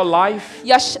restore life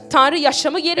Tanrı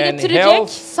yaşamı geri And getirecek, health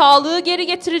sağlığı geri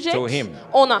getirecek to him.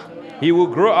 ona. He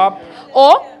will grow up,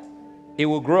 O he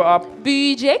will grow up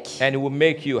büyüyecek and he will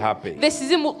make you happy. ve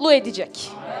sizi mutlu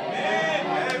edecek.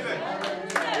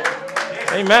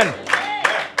 Amen.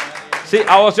 See, I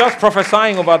was just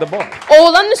prophesying over the boy.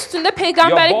 Oğlanın üstünde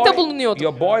peygamberlikte bulunuyordu.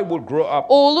 Your boy will grow up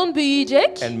Oğlun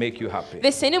büyüyecek and make you happy.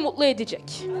 ve seni mutlu edecek.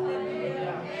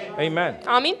 Amen.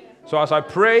 Amin. So as I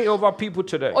pray over people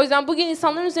today, O yüzden bugün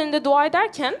insanların üzerinde dua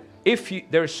ederken if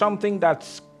there is something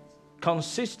that's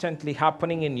consistently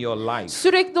happening in your life,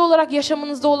 sürekli olarak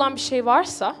yaşamınızda olan bir şey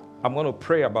varsa I'm going to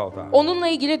pray about that. onunla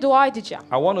ilgili dua edeceğim.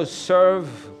 I want to serve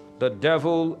the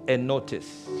devil a notice.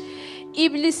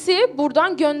 İblisi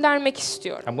buradan göndermek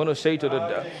istiyorum. I'm going to say to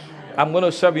I'm going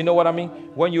to serve, you know what I mean?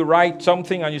 When you write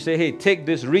something and you say, hey, take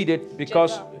this, read it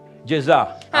because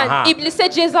ceza. Yani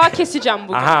iblise ceza keseceğim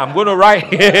bugün. I'm going to write.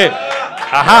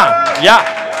 Yeah.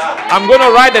 I'm going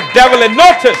to write the devil a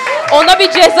notice. Ona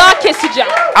bir ceza keseceğim.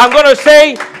 I'm going to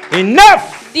say, enough.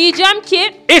 Diyeceğim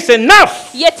ki It's enough.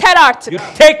 yeter artık. You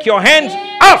take your hands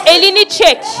off. Elini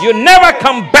çek. You never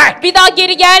come back. Bir daha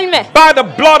geri gelme. By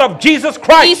the blood of Jesus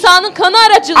Christ, İsa'nın kanı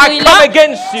I aracılığıyla come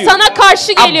against you. sana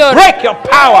karşı I geliyorum. break your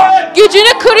power.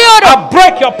 Gücünü kırıyorum. I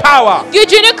break your power.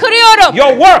 Gücünü kırıyorum. Your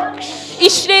works,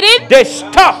 İşlerin they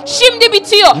stop şimdi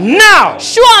bitiyor. now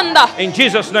Şu anda. in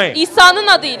Jesus' name. İsa'nın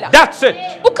adıyla. That's it.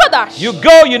 Bu kadar. You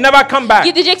go, you never come back.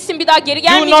 Gideceksin, bir daha geri Do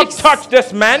not gelmeyeceksin. touch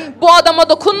this man. Bu adama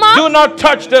dokunma. Do not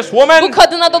touch this Bu woman.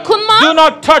 kadına dokunma. Do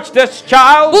not touch this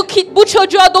child Bu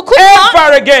çocuğa dokunma.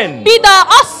 ever again. Bir daha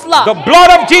asla. The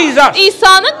blood of Jesus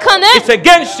İsa'nın kanı is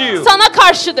against you. sana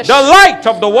karşıdır. The light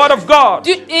of the word of God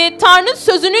Tanrı'nın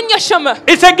sözünün yaşamı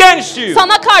is against you.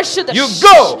 sana karşıdır. You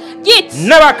go. Git.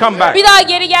 Never come back. Bir daha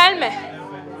geri gelme.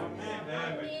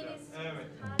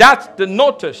 That's the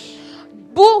notice.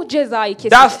 Bu cezayı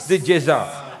That's keseceğiz. the ceza.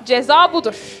 Ceza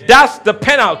budur. That's the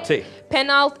penalty.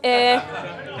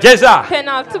 Ceza.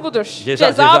 Penaltı budur.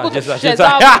 Ceza budur. ceza.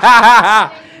 Ceza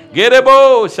budur.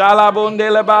 Gerebo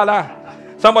salabondele bala.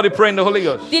 Somebody pray in the Holy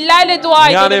Ghost. Dillerle dua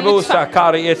edelim Yarebo lütfen.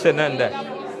 sakari yesenende.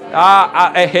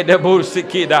 Ehede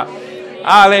sikida.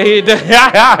 Alehide.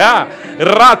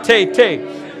 Ratete.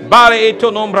 Bale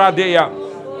eto nombra deya.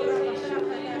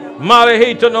 Male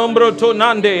eto nombro to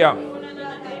nandeya.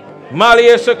 Male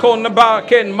esekon ba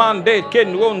ken mande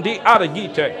ken wondi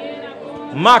argite.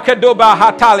 Makadoba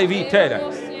hatale vitere.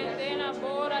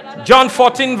 John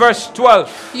 14 verse 12.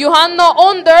 Yuhanna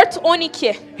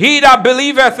 14:12. He that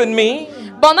believeth in me,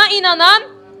 Bana inanan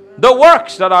the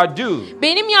works that I do,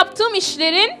 benim yaptığım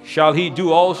işlerin shall he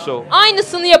do also.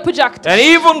 aynısını yapacaktır. And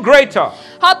even greater,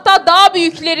 Hatta daha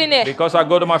büyüklerini. because I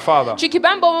go to my Father. Çünkü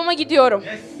ben babama gidiyorum.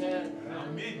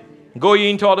 Go ye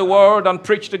into all the world and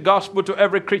preach the gospel to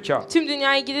every creature. Tüm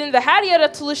dünyaya gidin ve her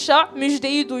yaratılışa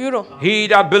müjdeyi duyurun. He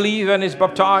that believeth and is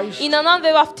baptized İnanan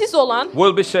ve vaftiz olan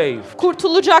will be saved.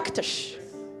 kurtulacaktır.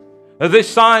 This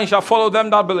sign shall follow them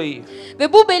that believe.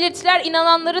 Ve bu belirtiler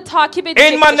inananları takip In my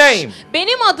edecektir. name.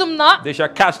 Benim adımla They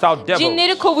shall cast out cinleri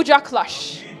devils. kovacaklar.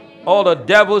 All the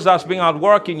devils that's been at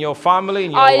work in your family,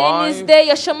 in your Ailenizde, life.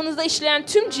 yaşamınızda işleyen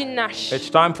tüm cinler.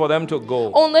 It's time for them to go.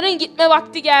 Onların gitme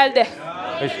vakti geldi.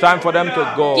 It's time for them to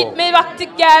go. Gitme vakti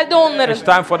geldi onların. It's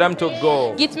time for them to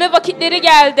go. Gitme vakitleri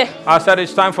geldi. I said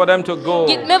it's time for them to go.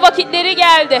 Gitme vakitleri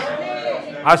geldi.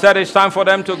 I said it's time for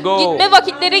them to go. Gitme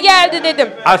vakitleri geldi dedim.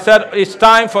 I said it's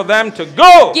time for them to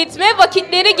go. Gitme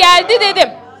vakitleri geldi dedim.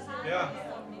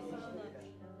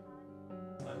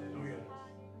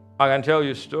 I can tell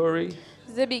you a story.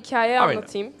 Size bir hikaye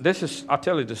anlatayım. I'll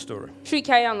tell you the story. Şu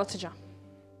hikayeyi anlatacağım.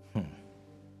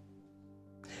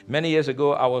 Many years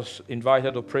ago, I was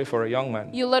invited to pray for a young man.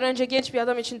 Yıllar önce genç bir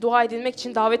adam için dua edilmek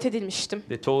için davet edilmiştim.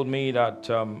 They told me that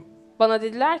Bana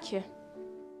dediler ki,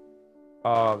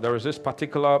 there is this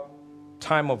particular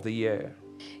time of the year.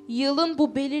 yılın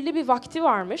bu belirli bir vakti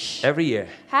varmış. Every year,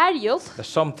 Her yıl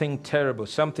something terrible,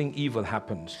 something evil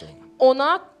happens to him.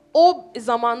 ona o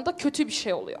zamanda kötü bir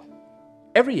şey oluyor.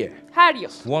 Every year. Her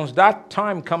yıl. Once that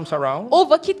time comes around, O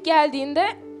vakit geldiğinde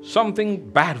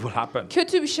something bad will happen.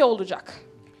 kötü bir şey olacak.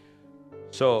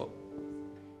 So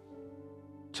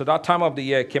that time of the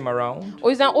year came around, O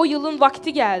yüzden o yılın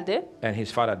vakti geldi and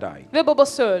his father died. ve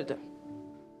babası öldü.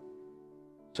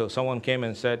 So someone came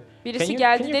and said, Birisi can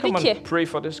geldi, you dedi come ki, and pray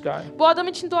for this guy? bu adam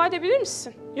için dua edebilir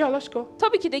misin? Yeah, let's go.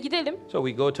 Tabii ki de gidelim. So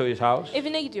we go to his house.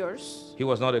 Evine gidiyoruz. He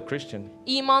was not a Christian.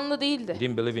 İmanlı değildi. He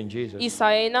didn't believe in Jesus.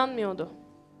 İsa'ya inanmıyordu.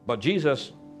 But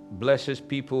Jesus blesses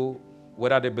people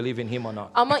whether they believe in him or not.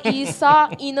 Ama İsa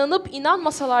inanıp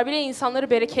inanmasalar bile insanları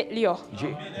bereketliyor.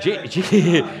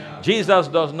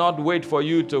 Jesus does not wait for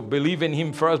you to believe in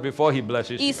him first before he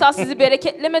blesses you. İsa sizi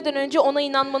bereketlemeden önce ona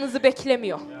inanmanızı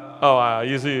beklemiyor. Oh,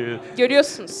 you see,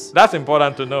 Görüyorsunuz. that's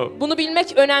important to know. Bunu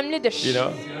bilmek önemlidir. You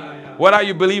know, whether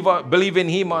you believe in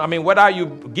him, whether you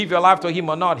give your life to him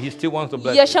or not, he still wants to bless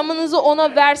you. Yaşamınızı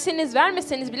ona verseniz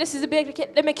vermeseniz bile sizi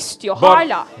bereketlemek istiyor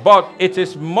hala. But it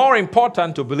is more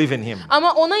important to believe in him.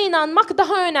 Ama ona inanmak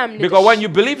daha önemlidir. Because when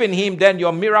you believe in him, then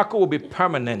your miracle will be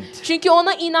permanent. Çünkü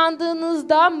ona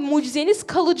inandığınızda mucizeniz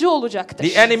kalıcı olacaktır.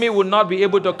 The enemy will not be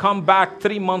able to come back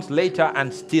 3 months later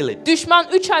and steal it. Düşman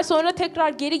 3 ay sonra tekrar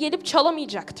geri gelip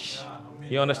çalamayacaktır.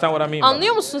 You understand what I mean?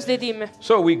 Anlıyor musunuz dediğimi?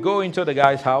 So we go into the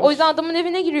guy's O house yüzden adamın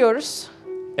evine giriyoruz.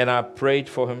 and I prayed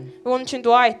for him. Ve onun için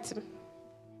dua ettim.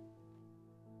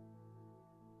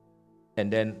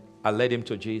 And then I led him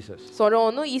to Jesus. Sonra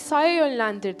onu İsa'ya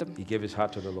yönlendirdim. He gave his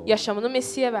heart to the Lord. Yaşamını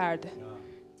Mesih'e verdi.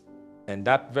 And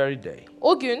that very day,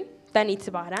 O günden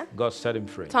itibaren God set him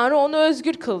free. Tanrı onu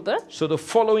özgür kıldı. So the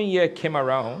following year came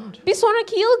around. Bir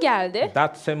sonraki yıl geldi.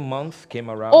 That same month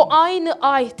came around. O aynı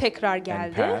ay tekrar and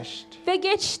geldi. passed. Ve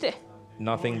geçti.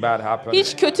 Nothing bad happened.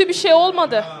 Hiç kötü bir şey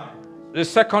olmadı. The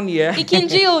second year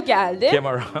İkinci yıl geldi. came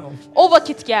around. O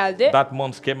vakit geldi. That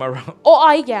month came around. O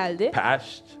ay geldi.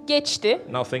 Passed. Geçti.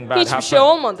 Nothing bad Hiçbir happened. şey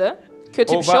olmadı.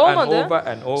 Kötü bir şey olmadı. Over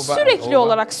and over Sürekli and over.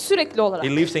 olarak, sürekli olarak. He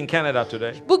lives in Canada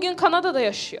today. Bugün Kanada'da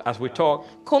yaşıyor. As we talk,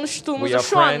 we Konuştuğumuzu are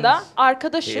şu anda friends. He is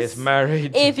arkadaşız.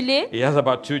 married. Evli. He has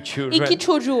about 2 children. 2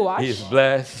 çocuğu var. He is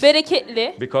blessed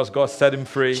Bereketli. because God set him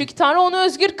free Çünkü Tanrı onu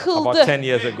özgür about kıldı. 10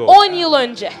 years ago. 10 yıl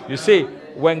önce. You see,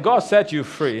 when God set you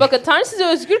free, Bakın Tanrı sizi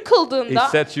özgür He kıldığında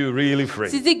sets you really free.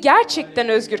 sizi gerçekten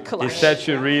özgür He kılar. sets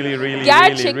you really,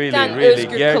 Gerçekten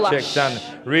özgür kılar. gerçekten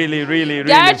really free.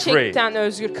 Gerçekten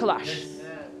özgür kılar.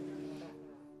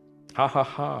 Ha ha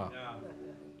ha.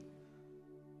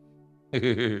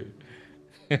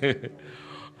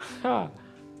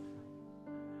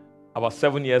 About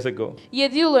 7 years ago,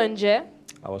 7 yıl önce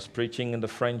I was preaching in the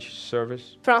French service.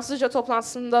 Fransızca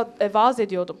toplantısında vaaz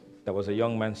ediyordum. There was a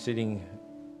young man sitting.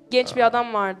 Genç bir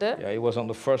adam vardı. Yeah, he was on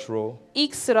the first row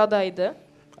İlk sıradaydı.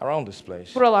 around this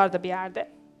place. Buralarda bir yerde.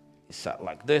 He sat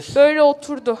like this, Böyle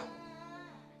oturdu.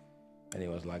 and he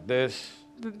was like this,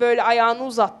 Böyle ayağını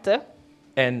uzattı.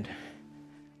 and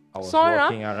I was Sonra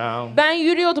walking around, ben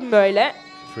yürüyordum böyle.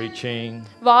 preaching,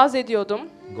 Vaaz ediyordum.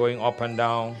 going up and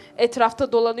down.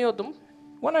 Etrafta dolanıyordum.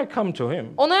 When I come to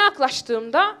him, Ona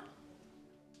yaklaştığımda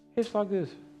he's like this.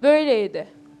 böyleydi.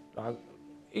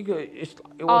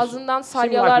 Ağzından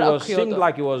salyalar Seemed akıyordu.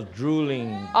 like he was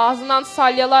drooling. Ağzından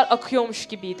salyalar akıyormuş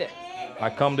gibiydi.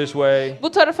 I come this way,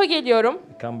 Bu tarafa geliyorum.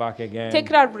 come back again.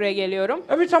 Tekrar buraya geliyorum.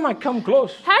 Every time I come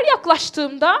close, Her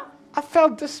yaklaştığımda I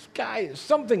felt this guy,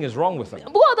 something is wrong with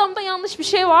him. bu adamda yanlış bir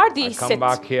şey var diye I come hissettim.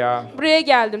 back here, Buraya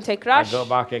geldim tekrar. I go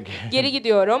back again. Geri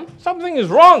gidiyorum. Something is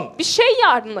wrong. Bir şey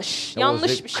yanlış. There was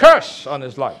Yanlış a bir şey. curse on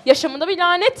his life. Yaşamında bir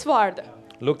lanet vardı.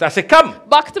 Looked, I said, come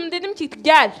Baktım dedim ki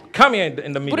gel. here in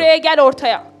the middle. Buraya gel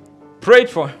ortaya. Prayed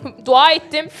for him. Dua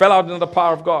ettim. Fell out into the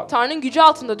power of God. Tanrı'nın gücü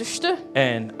altında düştü.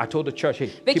 And I told the church, hey,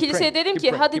 Ve keep kiliseye praying, dedim keep ki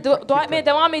praying, hadi keep praying, dua keep etmeye praying.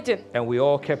 devam edin. And we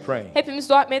all kept praying. Hepimiz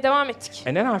dua etmeye devam ettik.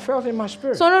 And then I felt in my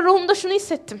spirit, Sonra ruhumda şunu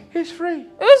hissettim. he's free.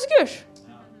 Özgür.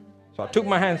 So I took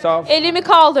my hands off. Elimi So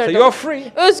kaldırdım. you're free.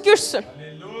 Özgürsün.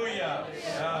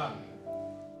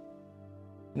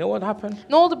 You know what happened?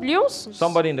 Ne oldu biliyor musunuz?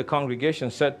 Somebody in the congregation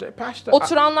said, Pastor,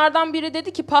 Oturanlardan biri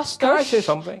dedi ki Can I pastör say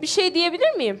something? bir şey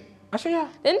diyebilir miyim? I said, yeah.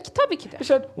 Dedim ki tabii ki de. He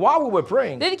said, while we were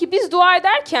praying, Dedi ki biz dua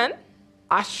ederken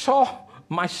I saw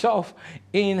myself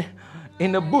in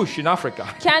the bush in Africa.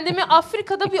 kendimi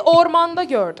Afrika'da bir ormanda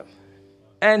gördüm.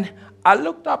 And I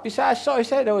looked up, he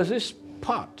said there was this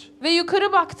pot. Ve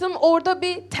yukarı baktım orada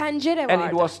bir tencere And it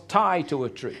vardı. was tied to a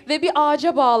tree. Ve bir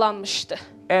ağaca bağlanmıştı.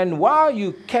 And while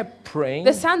you kept praying,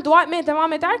 Ve sen dua etmeye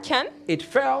devam ederken it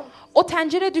fell o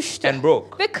tencere düştü. and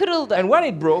broke. Ve kırıldı. And when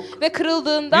it broke, Ve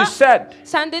kırıldığında you said,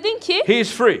 sen dedin ki he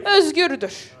is free.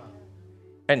 özgürdür.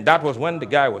 And that was when the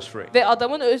guy was free. Ve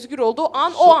adamın özgür olduğu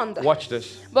an o So, anda. watch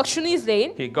this. Bak şunu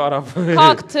izleyin. He got up.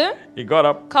 Kalktı, He got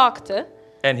up kalktı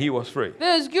and he was free.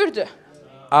 ve özgürdü.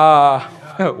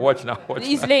 Watch now.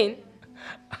 İzleyin.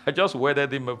 I just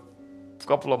wedded him a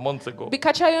couple of months ago.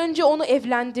 Birkaç ay önce onu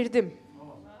evlendirdim.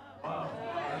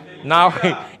 Now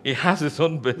he has his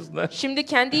own business. Şimdi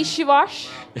kendi işi var.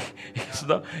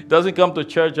 Doesn't come to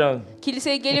church and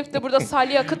Kiliseye gelip de burada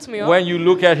salya akıtmıyor. when you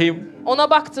look at him, Ona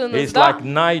it's baktığınızda like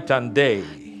night and day.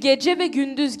 gece ve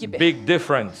gündüz gibi. Big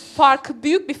difference.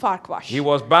 Büyük bir fark var. He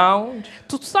was bound,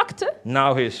 Tutsaktı,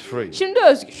 now he's free. şimdi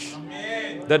özgür.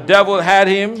 The devil had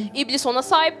him, İblis ona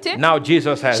sahipti, now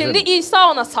Jesus has şimdi him.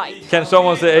 İsa ona sahip. Can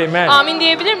someone say amen? Amin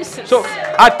diyebilir misiniz? So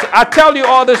I tell you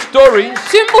all the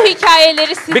stories Tüm bu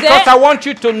hikayeleri size because I want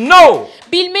you to know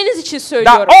bilmeniz için that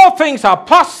söylüyorum. all things are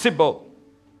possible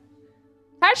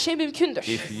Her şey mümkündür.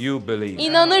 if you believe.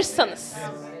 İnanırsanız.